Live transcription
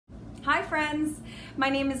Hi friends, my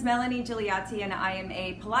name is Melanie Giliati and I am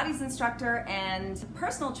a Pilates instructor and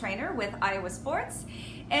personal trainer with Iowa Sports.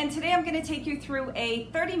 And today I'm going to take you through a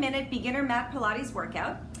 30-minute beginner mat Pilates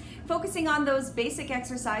workout, focusing on those basic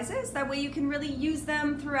exercises. That way you can really use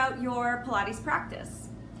them throughout your Pilates practice.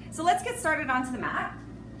 So let's get started onto the mat.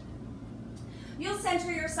 You'll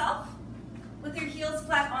center yourself with your heels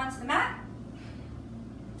flat onto the mat.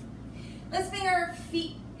 Let's bring our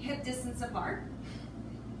feet hip distance apart.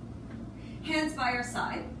 Hands by your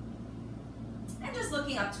side, and just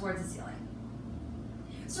looking up towards the ceiling.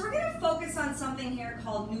 So we're going to focus on something here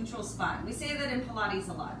called neutral spine. We say that in Pilates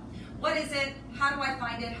a lot. What is it? How do I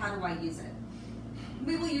find it? How do I use it?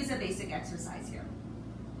 We will use a basic exercise here.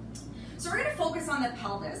 So we're going to focus on the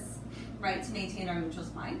pelvis, right, to maintain our neutral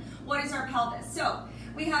spine. What is our pelvis? So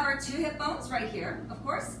we have our two hip bones right here, of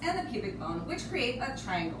course, and the pubic bone, which create a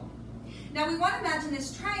triangle. Now we want to imagine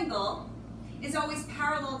this triangle is always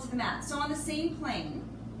parallel to the mat, so on the same plane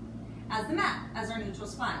as the mat, as our neutral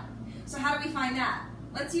spine. So how do we find that?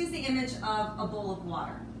 Let's use the image of a bowl of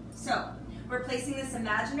water. So we're placing this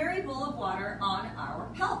imaginary bowl of water on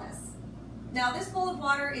our pelvis. Now this bowl of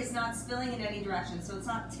water is not spilling in any direction, so it's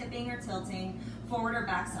not tipping or tilting forward or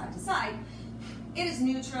back, side to side. It is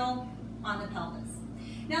neutral on the pelvis.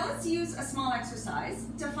 Now let's use a small exercise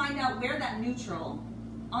to find out where that neutral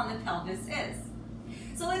on the pelvis is.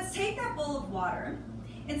 So let's take that bowl of water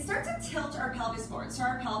and start to tilt our pelvis forward. So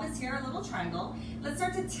our pelvis here, a little triangle. Let's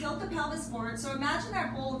start to tilt the pelvis forward. So imagine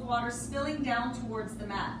that bowl of water spilling down towards the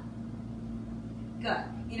mat. Good.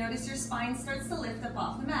 You notice your spine starts to lift up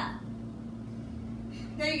off the mat.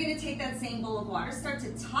 Now you're going to take that same bowl of water, start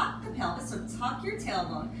to tuck the pelvis, so tuck your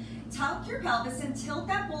tailbone, tuck your pelvis, and tilt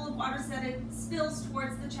that bowl of water so that it spills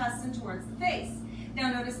towards the chest and towards the face.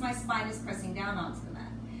 Now notice my spine is pressing down onto the mat.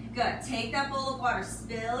 Good. Take that bowl of water,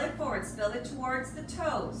 spill it forward, spill it towards the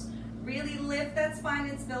toes. Really lift that spine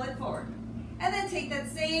and spill it forward. And then take that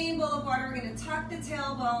same bowl of water, we're going to tuck the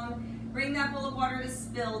tailbone, bring that bowl of water to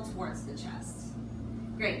spill towards the chest.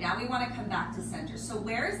 Great. Now we want to come back to center. So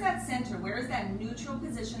where is that center? Where is that neutral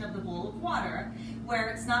position of the bowl of water where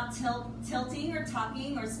it's not tilting or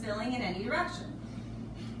tucking or spilling in any direction?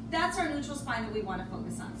 That's our neutral spine that we want to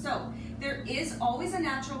focus on. So there is always a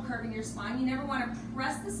natural curve in your spine. You never want to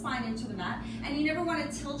press the spine into the mat, and you never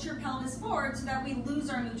want to tilt your pelvis forward so that we lose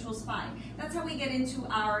our neutral spine. That's how we get into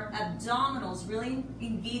our abdominals, really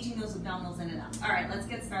engaging those abdominals in and out. All right, let's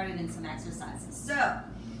get started in some exercises. So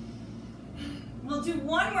we'll do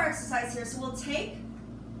one more exercise here. So we'll take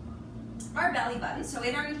our belly button. So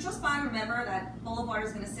in our neutral spine, remember that bowl of water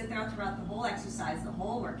is going to sit there throughout the whole exercise, the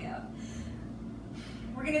whole workout.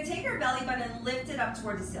 We're going to take our belly button and lift it up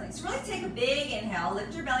towards the ceiling. So really take a big inhale,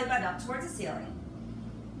 lift your belly button up towards the ceiling.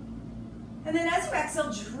 And then as you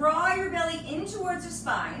exhale, draw your belly in towards your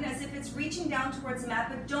spine as if it's reaching down towards the mat,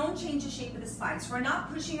 but don't change the shape of the spine. So we're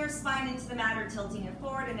not pushing our spine into the mat or tilting it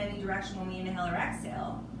forward in any direction when we inhale or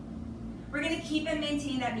exhale. We're going to keep and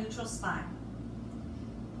maintain that neutral spine.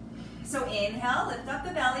 So inhale, lift up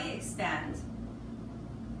the belly, expand.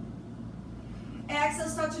 Exhale,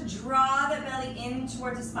 start to draw the belly in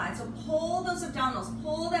towards the spine. So pull those abdominals,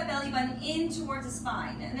 pull that belly button in towards the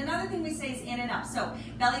spine. And another thing we say is in and up. So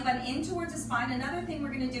belly button in towards the spine. Another thing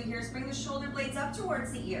we're going to do here is bring the shoulder blades up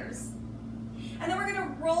towards the ears. And then we're going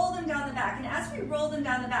to roll them down the back. And as we roll them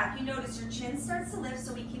down the back, you notice your chin starts to lift,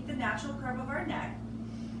 so we keep the natural curve of our neck.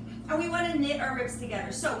 And we want to knit our ribs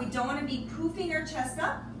together. So we don't want to be poofing our chest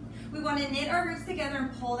up. We want to knit our ribs together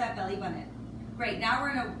and pull that belly button in. Great. Now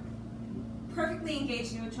we're in a perfectly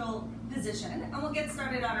engaged neutral position, and we'll get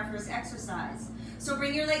started on our first exercise. So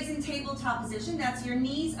bring your legs in tabletop position. That's your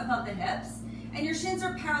knees above the hips, and your shins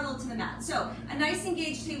are parallel to the mat. So a nice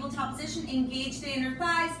engaged tabletop position, engage the inner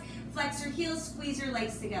thighs, flex your heels, squeeze your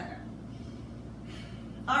legs together.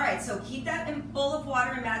 All right, so keep that bowl of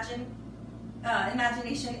water imagination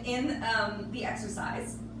in the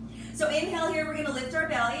exercise. So inhale here, we're going to lift our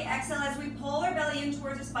belly. Exhale, as we pull our belly in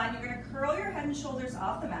towards the spine, you're going to curl your head and shoulders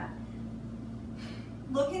off the mat.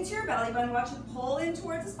 Look into your belly button, watch it pull in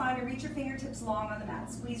towards the spine and reach your fingertips long on the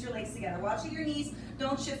mat. Squeeze your legs together. Watch your knees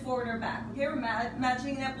don't shift forward or back. Okay, we're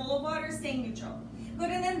imagining that bowl of water staying neutral. Good,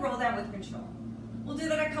 and then roll down with control. We'll do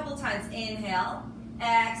that a couple times. Inhale,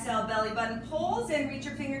 exhale, belly button pulls in, reach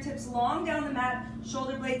your fingertips long down the mat,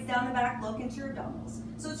 shoulder blades down the back, look into your abdominals.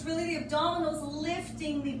 So it's really the abdominals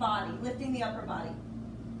lifting the body, lifting the upper body.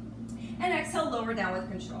 And exhale, lower down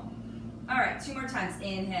with control. All right, two more times.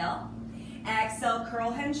 Inhale. Exhale, curl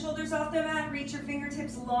head and shoulders off the mat, reach your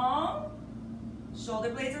fingertips long, shoulder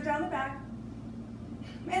blades are down the back,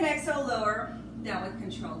 and exhale, lower down with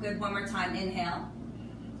control. Good, one more time, inhale.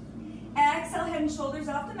 Exhale, head and shoulders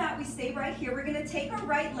off the mat. We stay right here. We're gonna take our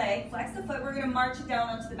right leg, flex the foot, we're gonna march it down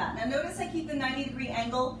onto the mat. Now notice I keep the 90-degree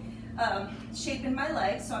angle shape in my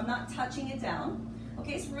leg, so I'm not touching it down.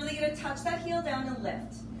 Okay, so we're really gonna touch that heel down and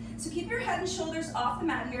lift. So keep your head and shoulders off the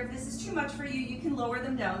mat here. If this is too much for you, you can lower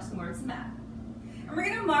them down towards the mat. And we're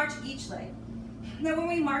gonna march each leg. Now when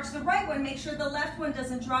we march the right one, make sure the left one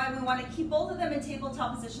doesn't dry. We wanna keep both of them in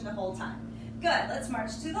tabletop position the whole time. Good, let's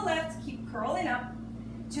march to the left, keep curling up.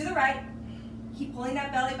 To the right, keep pulling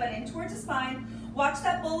that belly button in towards the spine. Watch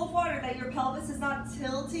that bowl of water that your pelvis is not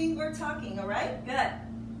tilting or tucking, all right? Good.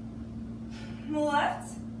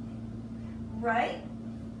 Left, right,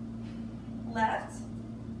 left,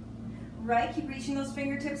 right. Keep reaching those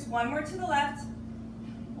fingertips. One more to the left,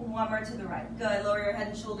 one more to the right. Good, lower your head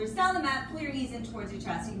and shoulders down the mat. Pull your knees in towards your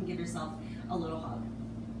chest. You can give yourself a little hug.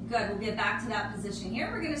 Good, we'll get back to that position here.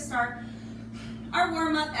 We're gonna start our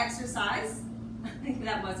warm-up exercise.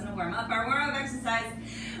 That wasn't a warm-up. Our warm-up exercise,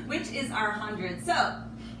 which is our 100. So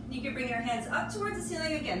you can bring your hands up towards the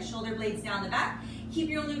ceiling again, shoulder blades down the back. Keep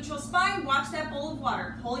your neutral spine. Watch that bowl of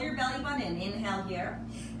water. Pull your belly button in. Inhale here.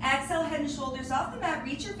 Exhale, head and shoulders off the mat.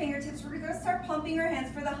 Reach your fingertips. We're going to start pumping our hands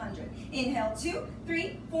for the 100. Inhale, 2,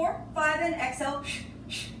 3, 4, 5, and exhale.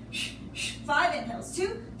 5 inhales.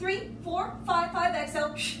 2, 3, 4, 5, 5,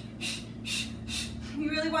 exhale. You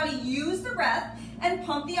really want to use the breath and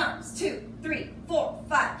pump the arms. 2, 3, 4,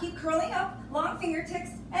 5. Keep curling up, long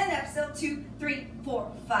fingertips, and exhale. 2, 3,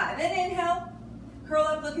 4, 5. And inhale. Curl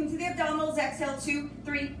up, look into the abdominals. Exhale, 2,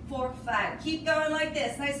 3, 4, 5. Keep going like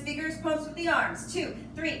this. Nice vigorous pumps with the arms. 2,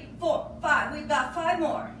 3, 4, 5. We've got 5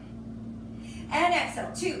 more. And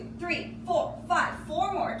exhale, 2, 3, 4, 5.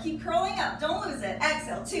 4 more. Keep curling up. Don't lose it.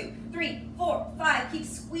 Exhale, 2, 3, 4, 5. Keep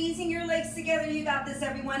squeezing your legs together. You got this,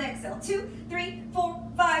 everyone. Exhale, 2, 3,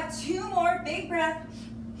 4, 5. 2 more. Big breath.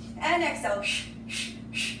 And exhale.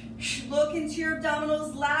 Look into your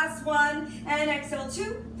abdominals. Last one. And exhale,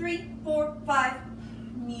 2, 3, 4, 5.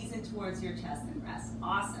 Knees in towards your chest and rest.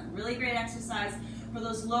 Awesome. Really great exercise for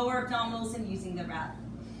those lower abdominals and using the breath.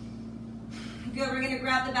 Good. We're going to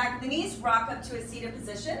grab the back of the knees, rock up to a seated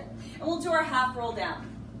position, and we'll do our half roll down.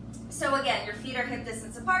 So again, your feet are hip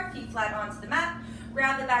distance apart, feet flat onto the mat.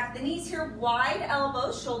 Grab the back of the knees here, wide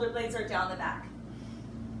elbows, shoulder blades are down the back.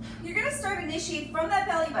 You're going to start initiate from that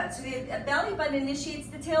belly button. So the belly button initiates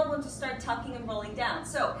the tailbone to start tucking and rolling down.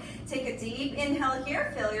 So take a deep inhale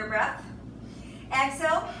here, feel your breath.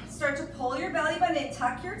 Exhale, start to pull your belly button in,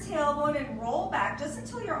 tuck your tailbone and roll back just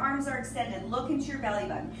until your arms are extended. Look into your belly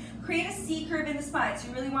button. Create a C curve in the spine, so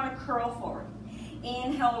you really want to curl forward.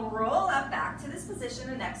 Inhale, roll up back to this position,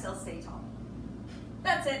 and exhale, stay tall.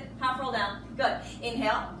 That's it, half roll down. Good.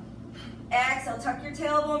 Inhale. Exhale, tuck your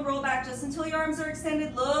tailbone, roll back just until your arms are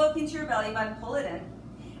extended. Look into your belly button, pull it in.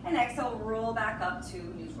 And exhale, roll back up to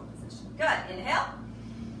neutral position. Good. Inhale.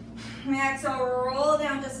 Exhale, roll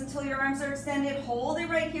down just until your arms are extended. Hold it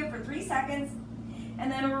right here for 3 seconds.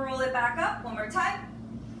 And then we'll roll it back up one more time.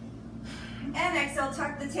 And exhale,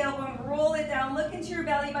 tuck the tailbone, roll it down. Look into your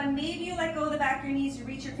belly button. Maybe you let go of the back of your knees. You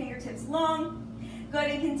reach your fingertips long. Good,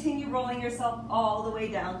 and continue rolling yourself all the way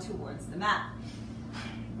down towards the mat.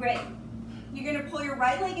 Great. You're going to pull your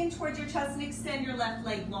right leg in towards your chest and extend your left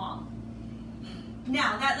leg long.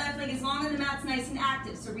 Now, that left leg is long and the mat's nice and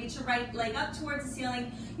active, so reach your right leg up towards the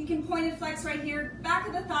ceiling. You can point and flex right here, back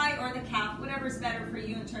of the thigh or the calf, whatever's better for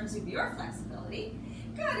you in terms of your flexibility.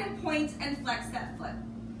 Go ahead and point and flex that foot.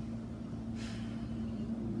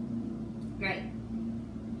 Great.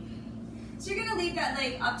 So you're going to leave that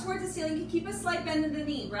leg up towards the ceiling. You keep a slight bend in the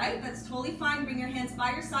knee, right? That's totally fine. Bring your hands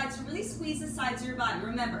by your sides to really squeeze the sides of your body.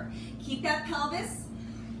 Remember, keep that pelvis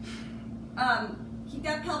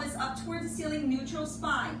up towards the ceiling, neutral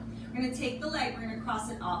spine. We're going to take the leg, we're going to cross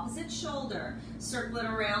it opposite shoulder, circle it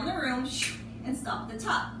around the room, and stop the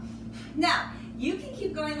top. Now, you can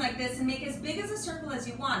keep going like this and make as big as a circle as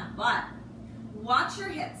you want, but watch your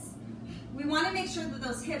hips. We want to make sure that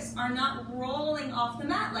those hips are not rolling off the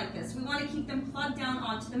mat like this. We want to keep them plugged down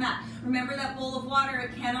onto the mat. Remember that bowl of water,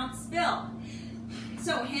 it cannot spill.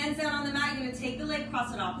 So hands down on the mat, you're going to take the leg,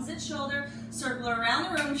 cross it opposite shoulder, circle around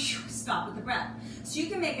the room, stop with the breath. So you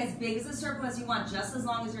can make as big as a circle as you want, just as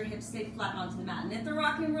long as your hips stay flat onto the mat. And if they're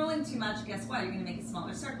rocking and rolling too much, guess what? You're going to make a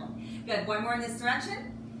smaller circle. Good. One more in this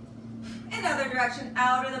direction. Another direction,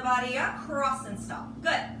 out of the body, up, cross and stop.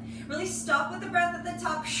 Good. Really stop with the breath at the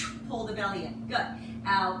top, pull the belly in. Good.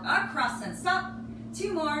 Out, across and stop.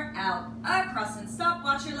 2 more, out, across and stop.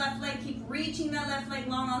 Watch your left leg, keep reaching that left leg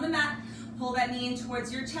long on the mat. Pull that knee in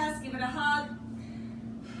towards your chest, give it a hug.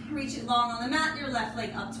 Reach it long on the mat, your left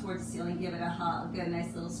leg up towards the ceiling, give it a hug. Good,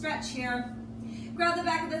 nice little stretch here. Grab the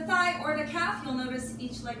back of the thigh or the calf. You'll notice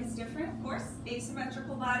each leg is different, of course.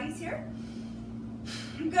 Asymmetrical bodies here.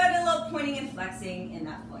 Good, a little pointing and flexing in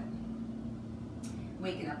that foot.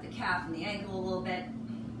 Waking up the calf and the ankle a little bit.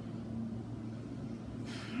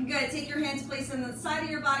 Good, take your hands, place them on the side of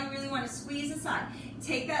your body. Really want to squeeze aside.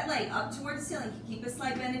 Take that leg up towards the ceiling. Keep a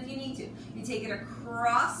slight bend if you need to. You take it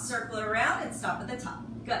across, circle around, and stop at the top.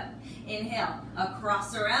 Good. Inhale,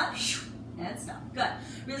 across, around, and stop. Good.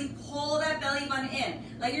 Really pull that belly button in.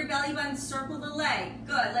 Let your belly button circle the leg.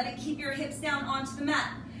 Good. Let it keep your hips down onto the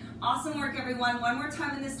mat. Awesome work, everyone. One more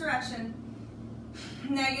time in this direction.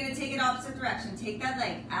 Now you're going to take it opposite direction. Take that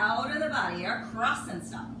leg out of the body, across and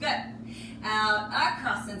stop. Good. Out,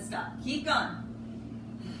 across and stop. Keep going.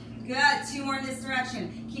 Good. 2 more in this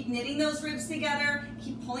direction. Keep knitting those ribs together.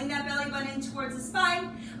 Keep pulling that belly button in towards the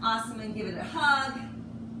spine. Awesome. And give it a hug.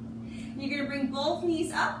 You're going to bring both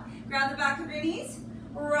knees up. Grab the back of your knees.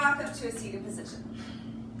 Rock up to a seated position.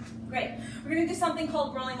 Great. We're going to do something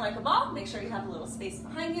called rolling like a ball. Make sure you have a little space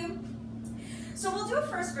behind you. So we'll do a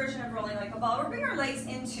first version of rolling like a ball. We'll bring our legs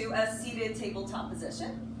into a seated tabletop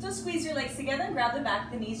position. So squeeze your legs together and grab the back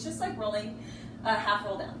of the knees, just like rolling half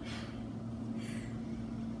roll down.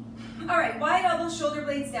 All right, wide elbows, shoulder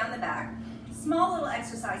blades down the back. Small little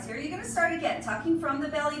exercise here. You're going to start again, tucking from the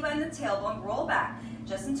belly button, the tailbone, roll back,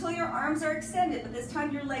 just until your arms are extended, but this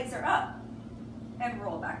time your legs are up, and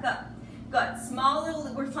roll back up. Good, small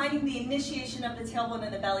little, we're finding the initiation of the tailbone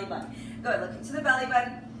and the belly button. Good, look into the belly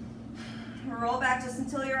button, roll back just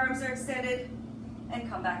until your arms are extended, and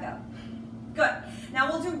come back up. Good, now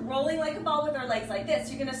we'll do rolling like a ball with our legs like this.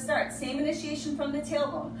 You're going to start, same initiation from the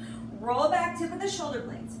tailbone, roll back, tip of the shoulder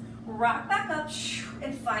blades, rock back up,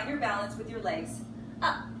 and find your balance with your legs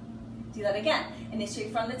up. Do that again.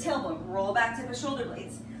 Initiate from the tailbone. Roll back to the shoulder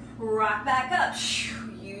blades. Rock back up.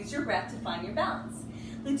 Use your breath to find your balance.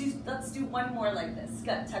 Let's do one more like this.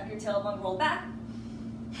 Good. Tuck your tailbone, roll back.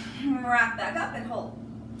 Rock back up and hold.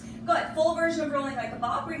 Good. Full version of rolling like a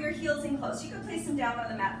ball. Bring your heels in close. You can place them down on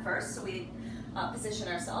the mat first so we position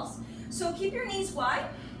ourselves. So keep your knees wide.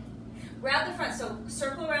 Grab the front. So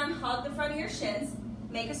circle around, hug the front of your shins.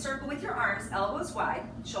 Make a circle with your arms, elbows wide,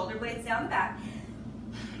 shoulder blades down the back.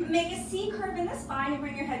 Make a C curve in the spine and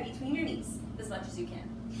bring your head between your knees as much as you can.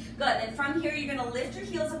 Good, then from here you're going to lift your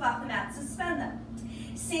heels up off the mat, suspend them.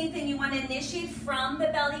 Same thing, you want to initiate from the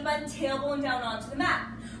belly button, tailbone down onto the mat.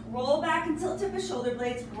 Roll back until tip of shoulder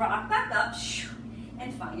blades, rock back up,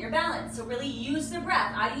 and find your balance. So really use the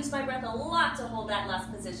breath. I use my breath a lot to hold that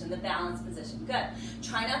last position, the balance position. Good.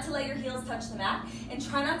 Try not to let your heels touch the mat, and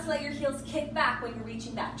try not to let your heels kick back when you're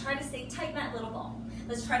reaching back. Try to stay tight in that little ball.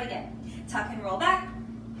 Let's try it again. Tuck and roll back,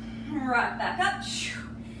 rock back up,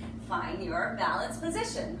 find your balance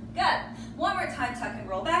position. Good. One more time, tuck and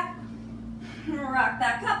roll back, rock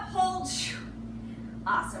back up, hold.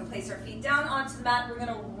 Awesome. Place our feet down onto the mat. We're going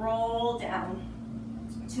to roll down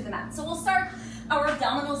to the mat. So we'll start our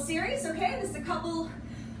abdominal series, okay? This is a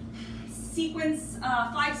sequence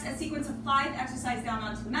of 5 exercises down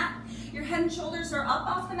onto the mat. Your head and shoulders are up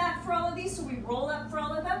off the mat for all of these, so we roll up for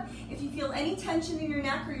all of them. If you feel any tension in your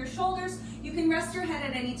neck or your shoulders, you can rest your head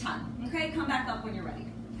at any time, okay? Come back up when you're ready.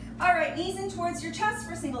 All right, knees in towards your chest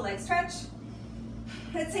for single leg stretch.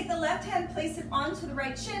 Let's take the left hand, place it onto the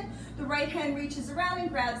right shin. The right hand reaches around and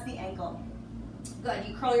grabs the ankle. Good,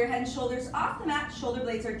 you curl your head and shoulders off the mat, shoulder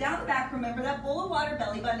blades are down the back, remember that bowl of water,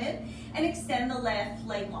 belly button in, and extend the left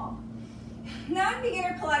leg long. Now in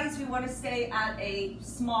beginner Pilates, we want to stay at a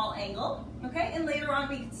small angle, okay? And later on,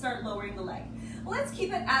 we can start lowering the leg. Well, let's keep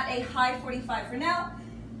it at a high 45 for now.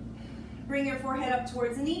 Bring your forehead up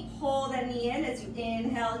towards the knee, pull that knee in as you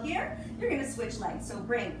inhale here. You're going to switch legs, so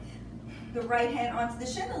bring the right hand onto the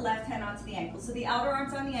shin, the left hand onto the ankle. So the outer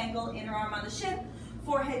arm's on the ankle, inner arm on the shin,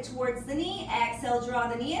 forehead towards the knee, exhale, draw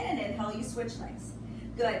the knee in, and inhale, you switch legs.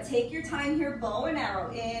 Good, take your time here, bow and arrow.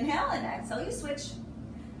 Inhale and exhale, you switch.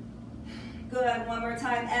 Good, one more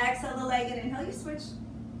time, exhale the leg and inhale, you switch.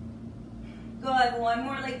 Good, one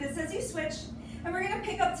more like this as you switch. And we're gonna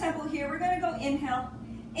pick up tempo here. We're gonna go inhale,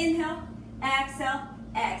 inhale, exhale,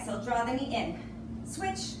 exhale, draw the knee in.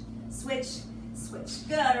 Switch, switch, switch.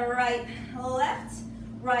 Good, right, left,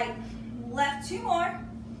 2 more.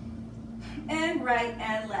 And right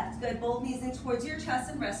and left. Good, both knees in towards your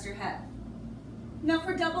chest and rest your head. Now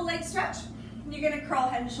for double leg stretch, you're gonna curl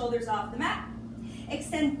head and shoulders off the mat.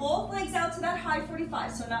 Extend both legs out to that high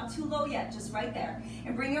 45, so not too low yet, just right there.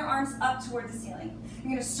 And bring your arms up toward the ceiling.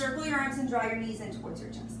 You're gonna circle your arms and draw your knees in towards your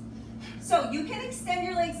chest. So you can extend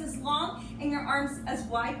your legs as long and your arms as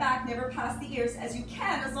wide back, never past the ears, as you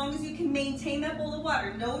can, as long as you can maintain that bowl of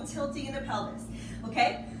water. No tilting in the pelvis,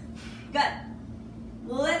 okay? Good.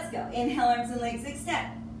 Let's go. Inhale, arms and legs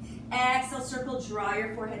extend. Exhale, circle, draw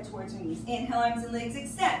your forehead towards your knees. Inhale, arms and legs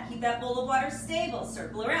extend. Keep that bowl of water stable.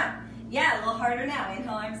 Circle around. Yeah, a little harder now.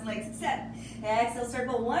 Inhale, arms and legs extend. Exhale,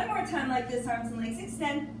 circle one more time like this, arms and legs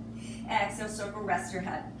extend. Exhale, circle, rest your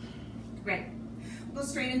head. Great. We'll go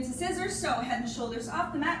straight into scissors, so head and shoulders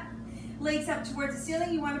off the mat. Legs up towards the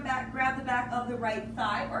ceiling. You want to grab the back of the right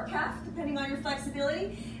thigh or calf, depending on your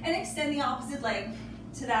flexibility, and extend the opposite leg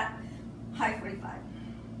to that high 45.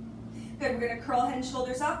 Good, we're gonna curl head and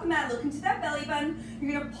shoulders off the mat, look into that belly button.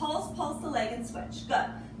 You're gonna pulse the leg and switch. Good,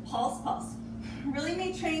 pulse. Really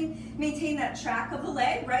maintain that track of the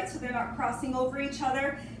leg, right? So they're not crossing over each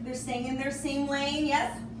other. They're staying in their same lane,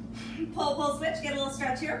 yes? Pull, switch, get a little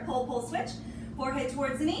stretch here. Pull, switch. Forehead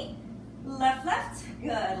towards the knee. Left.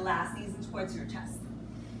 Good, last knees in towards your chest.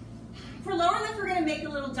 For lower lift, we're gonna make a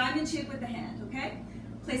little diamond shape with the hand, okay?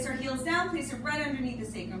 Place our heels down, place it right underneath the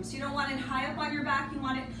sacrum. So you don't want it high up on your back, you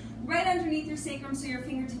want it right underneath your sacrum so your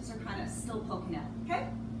fingertips are kind of still poking out, okay?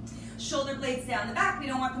 Shoulder blades down the back, we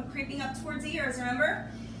don't want them creeping up towards the ears,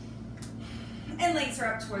 remember? And legs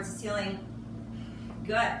are up towards the ceiling.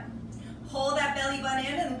 Good. Hold that belly button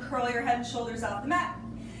in and curl your head and shoulders off the mat.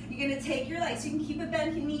 You're gonna take your legs, you can keep a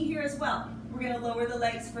bent knee here as well. We're gonna lower the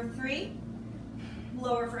legs for 3,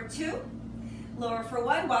 lower for 2, lower for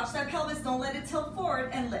 1. Watch that pelvis, don't let it tilt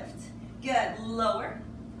forward, and lift. Good, lower.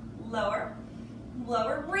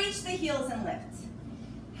 Reach the heels and lift.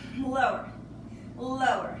 Lower.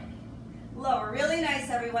 Really nice,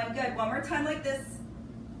 everyone. Good, one more time like this.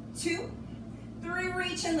 2, 3,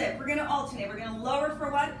 reach and lift. We're gonna alternate. We're gonna lower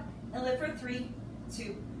for 1 and lift for 3,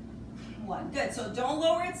 2, 1. Good, so don't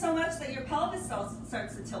lower it so much that your pelvis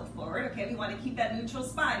starts to tilt forward. Okay, we wanna keep that neutral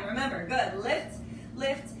spine. Remember, good, lift.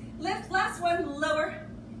 Last one, lower,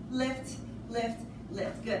 lift.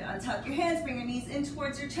 Good, untuck your hands, bring your knees in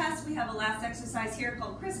towards your chest. We have a last exercise here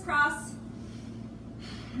called crisscross.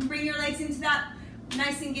 Bring your legs into that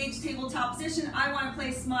nice engaged tabletop position. I want to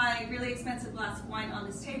place my really expensive glass of wine on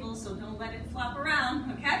this table, so don't let it flop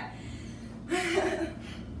around, okay?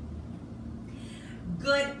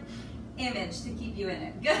 Good image to keep you in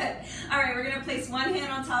it. Good. All right, we're going to place one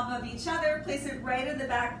hand on top of each other, place it right at the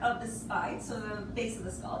back of the spine, so the base of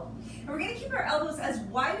the skull. And we're going to keep our elbows as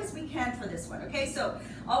wide as we can for this one, okay? So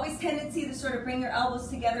always tendency to sort of bring your elbows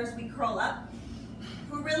together as we curl up.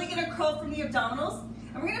 We're really going to curl from the abdominals,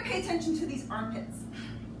 and we're going to pay attention to these armpits.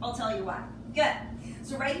 I'll tell you why. Good.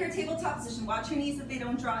 So right here, tabletop position. Watch your knees that they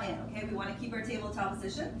don't draw in, okay? We want to keep our tabletop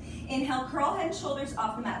position. Inhale, curl head and shoulders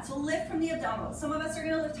off the mat. So lift from the abdominals. Some of us are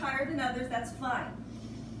going to lift higher than others. That's fine.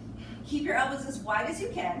 Keep your elbows as wide as you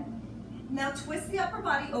can. Now twist the upper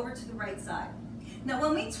body over to the right side. Now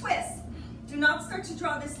when we twist, do not start to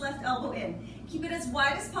draw this left elbow in. Keep it as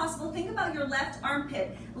wide as possible. Think about your left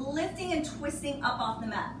armpit lifting and twisting up off the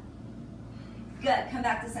mat. Good. Come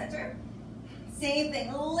back to center. Same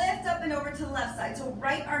thing, lift up and over to the left side. So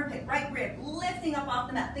right armpit, right rib, lifting up off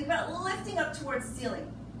the mat. Think about lifting up towards the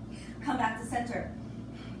ceiling. Come back to center.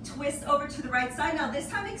 Twist over to the right side. Now this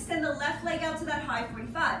time extend the left leg out to that high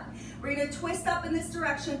 45. We're gonna twist up in this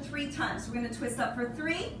direction 3 times. We're gonna twist up for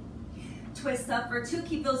 3, twist up for 2,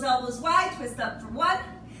 keep those elbows wide, twist up for 1.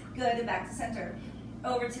 Good, and back to center.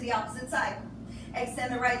 Over to the opposite side.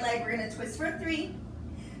 Extend the right leg, we're gonna twist for 3,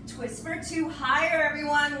 twist for 2, higher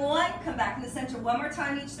everyone, 1, come back in the center, one more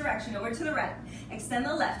time each direction, over to the right, extend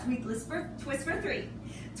the left, we twist for 3,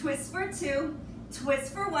 twist for 2,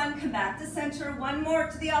 twist for 1, come back to center, one more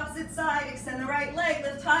to the opposite side, extend the right leg,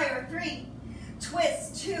 lift higher, 3,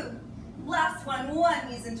 twist, 2, last one, 1,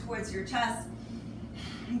 knees in towards your chest.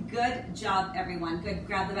 Good job everyone, good,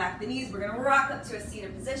 grab the back of the knees, we're going to rock up to a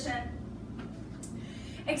seated position,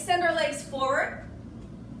 extend our legs forward,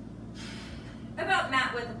 about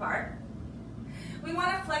mat width apart. We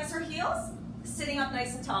want to flex our heels, sitting up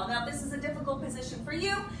nice and tall. Now, if this is a difficult position for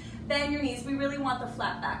you, bend your knees. We really want the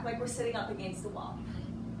flat back, like we're sitting up against the wall.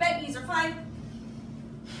 Bent knees are fine.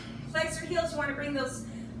 Flex your heels. You want to bring those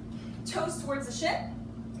toes towards the shin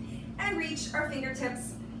and reach our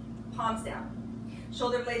fingertips, palms down.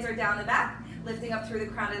 Shoulder blades are down the back, lifting up through the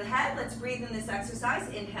crown of the head. Let's breathe in this exercise.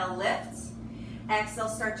 Inhale, lift. Exhale,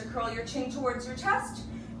 start to curl your chin towards your chest.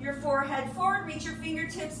 Your forehead forward, reach your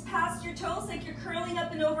fingertips past your toes like you're curling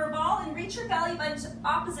up and over a ball, and reach your belly button to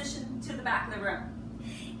opposition to the back of the room.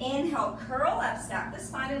 Inhale, curl up, stack the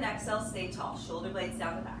spine, and exhale, stay tall. Shoulder blades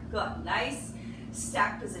down the back. Good, nice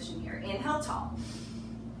stack position here. Inhale, tall.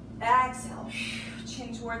 Exhale,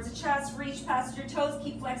 chin towards the chest, reach past your toes,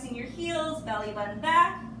 keep flexing your heels, belly button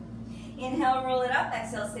back. Inhale, roll it up,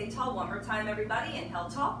 exhale, stay tall. One more time, everybody. Inhale,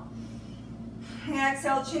 tall.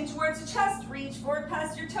 Exhale, chin towards the chest, reach forward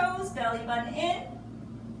past your toes, belly button in.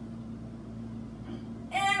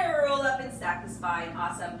 roll up and stack the spine.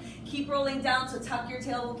 Awesome. Keep rolling down, so tuck your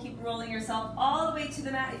tail. Keep rolling yourself all the way to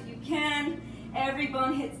the mat if you can. Every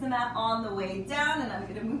bone hits the mat on the way down, and I'm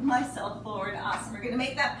going to move myself forward. Awesome. We're going to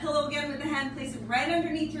make that pillow again with the hand. Place it right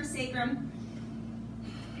underneath your sacrum.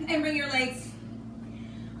 And bring your legs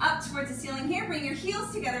up towards the ceiling here. Bring your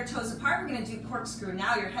heels together, toes apart. We're going to do corkscrew.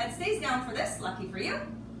 Now your head stays down for this. Lucky for you.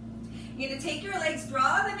 You're going to take your legs,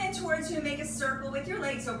 draw them in towards you, and make a circle with your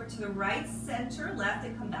legs over to the right, center, left,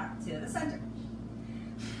 and come back to the center.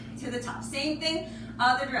 To the top. Same thing,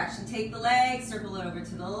 other direction. Take the legs, circle it over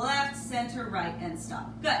to the left, center, right, and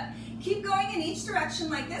stop. Good. Keep going in each direction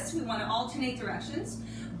like this. We want to alternate directions,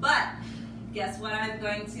 but guess what I'm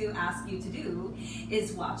going to ask you to do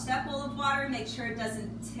is watch that bowl of water. Make sure it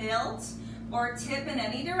doesn't tilt or tip in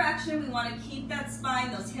any direction. We want to keep that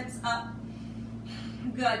spine, those hips up.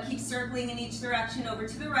 Good. Keep circling in each direction, over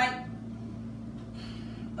to the right,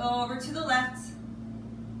 over to the left.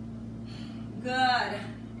 Good.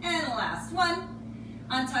 And last one.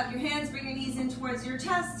 Untuck your hands, bring your knees in towards your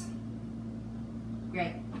chest.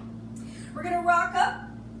 Great. We're going to rock up.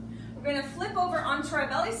 We're going to flip over onto our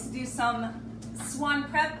bellies to do some swan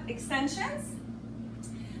prep extensions.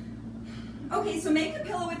 Okay, so make a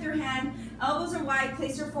pillow with your hand. Elbows are wide.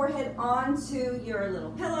 Place your forehead onto your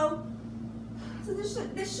little pillow. So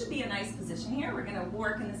this should be a nice position here. We're going to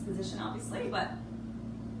work in this position, obviously, but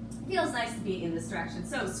it feels nice to be in this direction.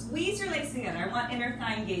 So squeeze your legs together. I want inner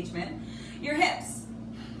thigh engagement. Your hips.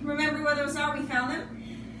 Remember where those are? We found them.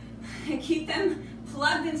 And keep them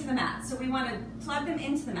plugged into the mat. So we want to plug them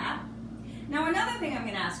into the mat. Now another thing I'm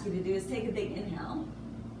going to ask you to do is take a big inhale.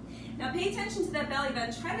 Now pay attention to that belly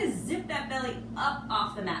button. Try to zip that belly up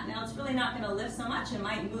off the mat. Now it's really not going to lift so much. It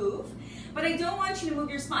might move. But I don't want you to move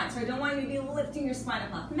your spine. So I don't want you to be lifting your spine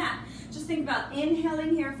up off the mat. Just think about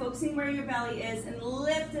inhaling here, focusing where your belly is, and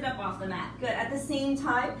lift it up off the mat. Good. At the same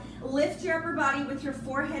time, lift your upper body with your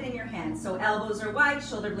forehead in your hands. So elbows are wide,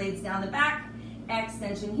 shoulder blades down the back,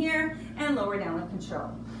 extension here, and lower down with control.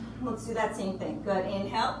 Let's do that same thing. Good.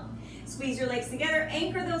 Inhale. Squeeze your legs together,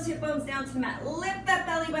 anchor those hip bones down to the mat. Lift that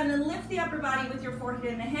belly button and lift the upper body with your forehead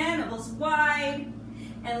in the hand, elbows wide,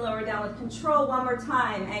 and lower down with control. One more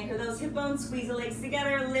time. Anchor those hip bones, squeeze the legs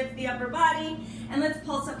together, lift the upper body, and let's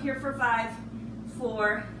pulse up here for 5,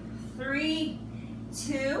 4, 3,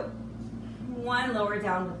 2, 1. Lower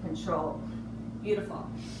down with control. Beautiful.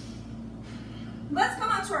 Let's come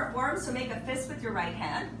onto our forearms, so make a fist with your right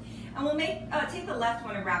hand, and we'll take the left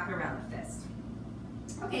one and wrap it around the fist.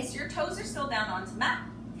 Okay, so your toes are still down onto the mat.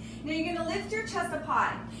 Now you're going to lift your chest up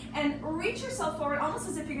high and reach yourself forward, almost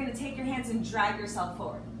as if you're going to take your hands and drag yourself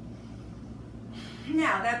forward.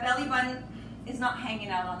 Now that belly button is not hanging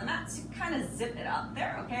out on the mat, so kind of zip it up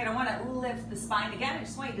there, okay? I don't want to lift the spine again. I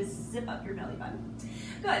just want you to zip up your belly button.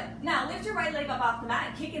 Good. Now lift your right leg up off the mat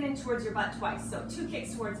and kick it in towards your butt twice. So 2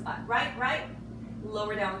 kicks towards the butt. Right, right.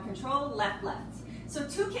 Lower down with control. Left, left. So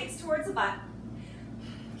 2 kicks towards the butt.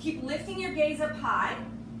 Keep lifting your gaze up high.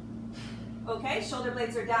 Okay, shoulder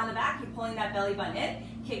blades are down the back. Keep pulling that belly button in.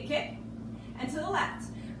 Kick, kick, and to the left.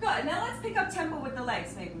 Good. Now let's pick up tempo with the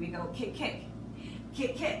legs. Maybe we go kick, kick,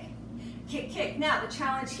 kick, kick, kick, kick. Now the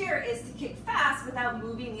challenge here is to kick fast without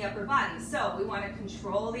moving the upper body. So we want to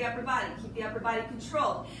control the upper body. Keep the upper body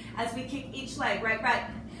controlled as we kick each leg. Right, right,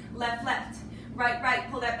 left, left, right, right.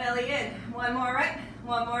 Pull that belly in. One more right,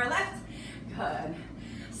 one more left. Good.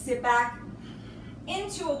 Sit back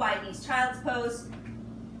into a wide knees, child's pose.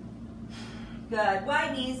 Good.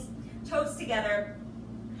 Wide knees, toes together.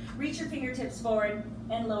 Reach your fingertips forward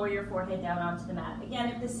and lower your forehead down onto the mat. Again,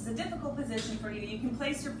 if this is a difficult position for you, you can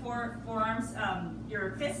place your forearms,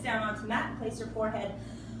 your fists down onto the mat and place your forehead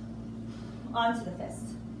onto the fist.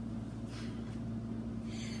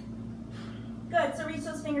 Good. So reach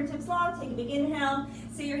those fingertips long. Take a big inhale.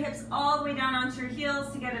 Sit your hips all the way down onto your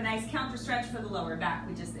heels to get a nice counter stretch for the lower back.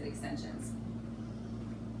 We just did extensions.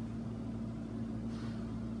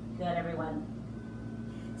 Good, everyone.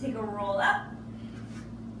 Take a roll up.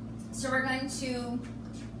 So we're going to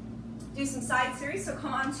do some side series. So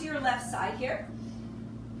come onto your left side here.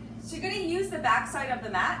 So you're going to use the back side of the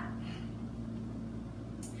mat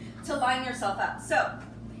to line yourself up. So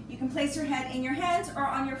you can place your head in your hands or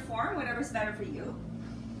on your forearm, whatever's better for you.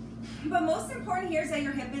 But most important here is that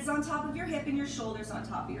your hip is on top of your hip and your shoulders on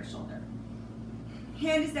top of your shoulder.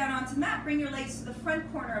 Hand is down onto the mat. Bring your legs to the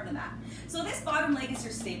front corner of the mat. So this bottom leg is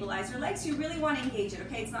your stabilizer leg, so you really want to engage it,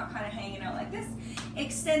 okay? It's not kind of hanging out like this.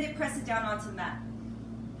 Extend it, press it down onto the mat.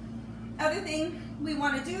 Other thing we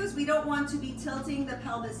want to do is we don't want to be tilting the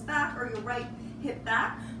pelvis back or your right hip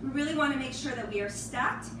back. We really want to make sure that we are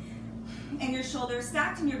stacked and your shoulders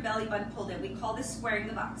stacked and your belly button pulled in. We call this squaring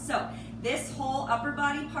the box. So this whole upper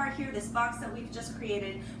body part here, this box that we've just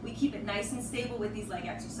created, we keep it nice and stable with these leg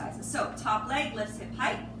exercises. So top leg lifts hip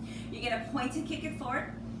height. You're going to point and kick it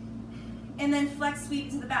forward, and then flex, sweep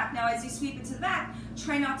it to the back. Now as you sweep it to the back,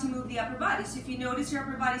 try not to move the upper body. So if you notice your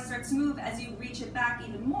upper body starts to move as you reach it back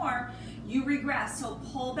even more, you regress, so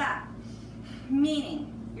pull back.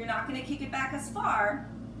 Meaning, you're not going to kick it back as far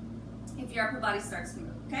if your upper body starts to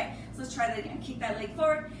move, okay? So let's try that again. Kick that leg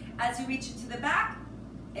forward. As you reach it to the back,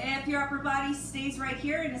 if your upper body stays right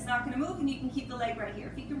here and it's not going to move, then you can keep the leg right here.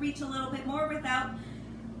 If you can reach a little bit more without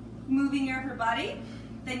moving your upper body,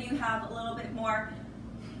 then you have a little bit more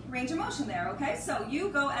range of motion there, okay? So you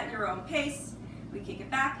go at your own pace. We kick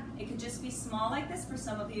it back. It could just be small like this for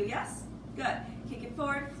some of you, yes? Good. Kick it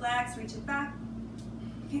forward, flex, reach it back.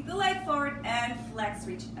 Kick the leg forward and flex,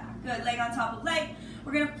 reach it back. Good, leg on top of leg.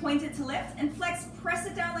 We're gonna point it to lift and flex, press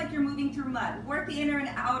it down like you're moving through mud. Work the inner and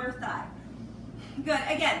outer thigh. Good,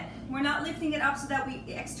 again, we're not lifting it up so that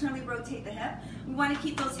we externally rotate the hip. We wanna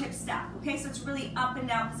keep those hips stacked, okay? So it's really up and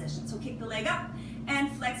down position. So kick the leg up and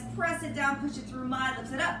flex, press it down, push it through mud,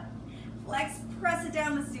 lift it up. Flex, press it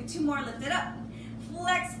down, let's do 2 more, lift it up.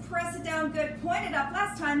 Flex, press it down, good, point it up,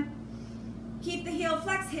 last time. Keep the heel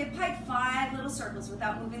flex, hip height, 5 little circles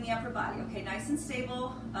without moving the upper body. Okay, nice and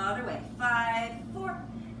stable, other way. 5, 4,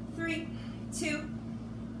 3, 2,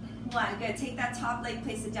 1. Good, take that top leg,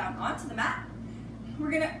 place it down onto the mat.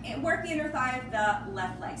 We're gonna work the inner thigh of the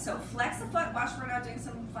left leg. So flex the foot, watch we're not doing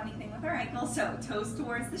some funny thing with our ankle, so toes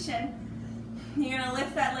towards the shin. You're gonna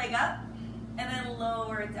lift that leg up and then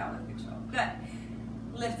lower it down with control. Good,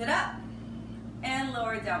 lift it up and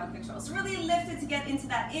lower it down with control. So really lift it to get into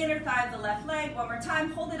that inner thigh of the left leg. One more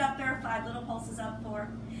time, hold it up there, 5 little pulses up, 4,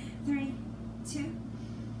 3, 2,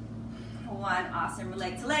 1. Awesome,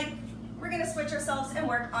 leg to leg. We're gonna switch ourselves and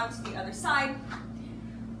work onto the other side.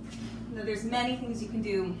 Now, there's many things you can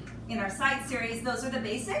do in our side series. Those are the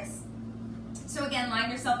basics. So again,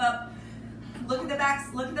 line yourself up, look at the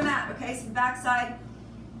back, look at the mat, okay? So the back side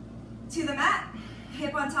to the mat.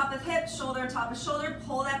 Hip on top of hip, shoulder on top of shoulder,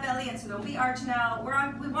 pull that belly in, so don't be arching out.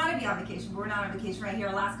 We want to be on vacation, but we're not on vacation right here.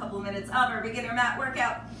 Last couple of minutes of our beginner mat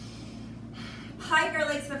workout. Hike our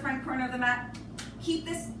legs to the front corner of the mat. Keep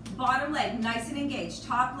this bottom leg nice and engaged.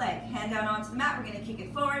 Top leg, hand down onto the mat. We're going to kick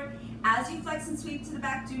it forward. As you flex and sweep to the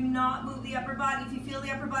back, do not move the upper body. If you feel the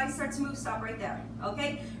upper body start to move, stop right there,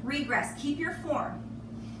 okay? Regress, keep your form.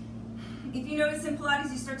 If you notice in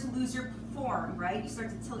Pilates, you start to lose your form, right? You start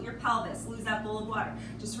to tilt your pelvis, lose that bowl of water.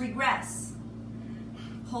 Just regress.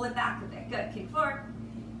 Pull it back a bit. Good. Kick forward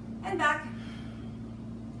and back.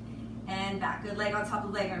 And back. Good. Leg on top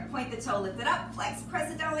of leg. You're going to point the toe, lift it up, flex,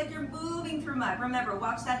 press it down like you're moving through mud. Remember,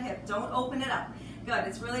 watch that hip. Don't open it up. Good.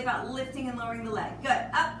 It's really about lifting and lowering the leg. Good.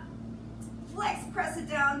 Up. Flex, press it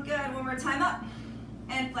down. Good. One more time. Up.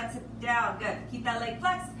 And flex it down. Good. Keep that leg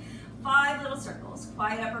flexed. 5 little circles.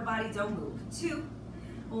 Quiet upper body. Don't move. 2,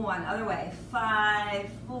 1. Other way. 5,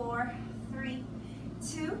 4, 3,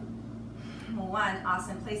 2, 1.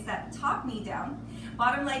 Awesome. Place that top knee down.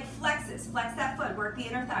 Bottom leg flexes. Flex that foot. Work the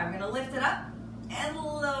inner thigh. We're going to lift it up and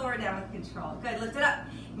lower down with control. Good. Lift it up.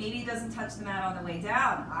 Maybe it doesn't touch the mat on the way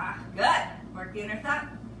down. Good. Work the inner thigh.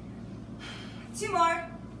 2 more.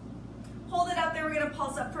 Hold it up there. We're going to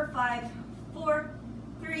pulse up for 5, 4,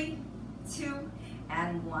 3, 2,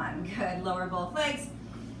 and 1. Good. Lower both legs.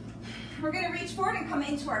 We're going to reach forward and come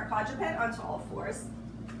into our quadruped onto all fours.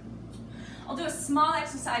 I'll do a small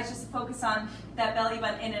exercise just to focus on that belly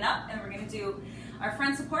button in and up, and we're going to do our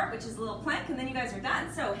front support, which is a little plank, and then you guys are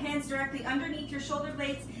done. So hands directly underneath your shoulder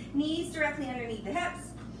blades, knees directly underneath the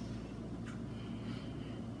hips.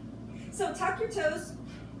 So tuck your toes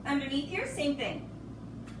underneath here, same thing.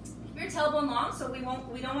 Keep your tailbone long, so we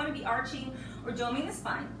don't want to be arching or doming the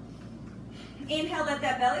spine. Inhale, let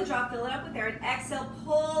that belly drop, fill it up with air, and exhale,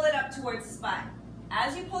 pull it up towards the spine.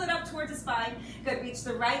 As you pull it up towards the spine, good, reach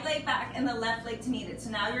the right leg back and the left leg to meet it. So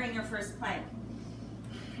now you're in your first plank.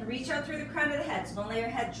 Reach out through the crown of the head, so don't let your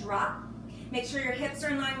head drop. Make sure your hips are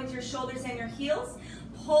in line with your shoulders and your heels.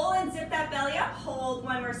 Pull and zip that belly up, hold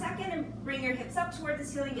 1 more second, and bring your hips up toward the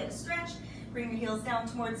ceiling, get a stretch. Bring your heels down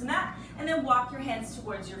towards the mat, and then walk your hands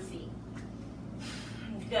towards your feet.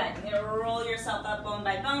 Good. You're going to roll yourself up bone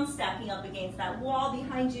by bone, stacking up against that wall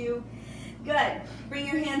behind you. Good. Bring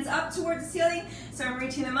your hands up towards the ceiling. So I'm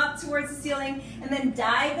reaching them up towards the ceiling, and then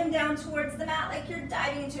dive them down towards the mat like you're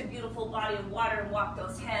diving into a beautiful body of water, and walk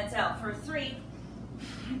those hands out for 3,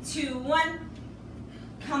 2, 1.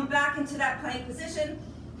 Come back into that plank position.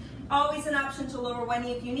 Always an option to lower one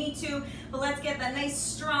knee if you need to, but let's get that nice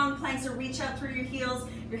strong plank. So reach out through your heels,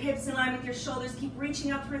 your hips in line with your shoulders. Keep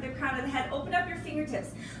reaching up through the crown of the head. Open up your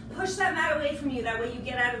fingertips. Push that mat away from you. That way you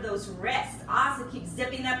get out of those wrists. Awesome. Keep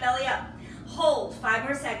zipping that belly up. Hold. 5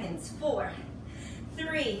 more seconds. 4,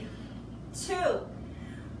 3, 2,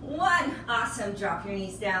 1. Awesome. Drop your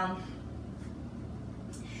knees down.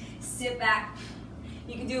 Sit back.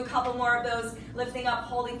 You can do a couple more of those, lifting up,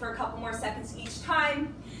 holding for a couple more seconds each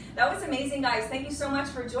time. That was amazing, guys. Thank you so much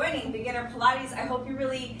for joining Beginner Pilates. I hope you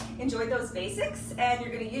really enjoyed those basics and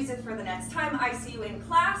you're going to use it for the next time I see you in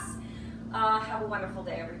class. Have a wonderful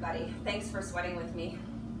day, everybody. Thanks for sweating with me.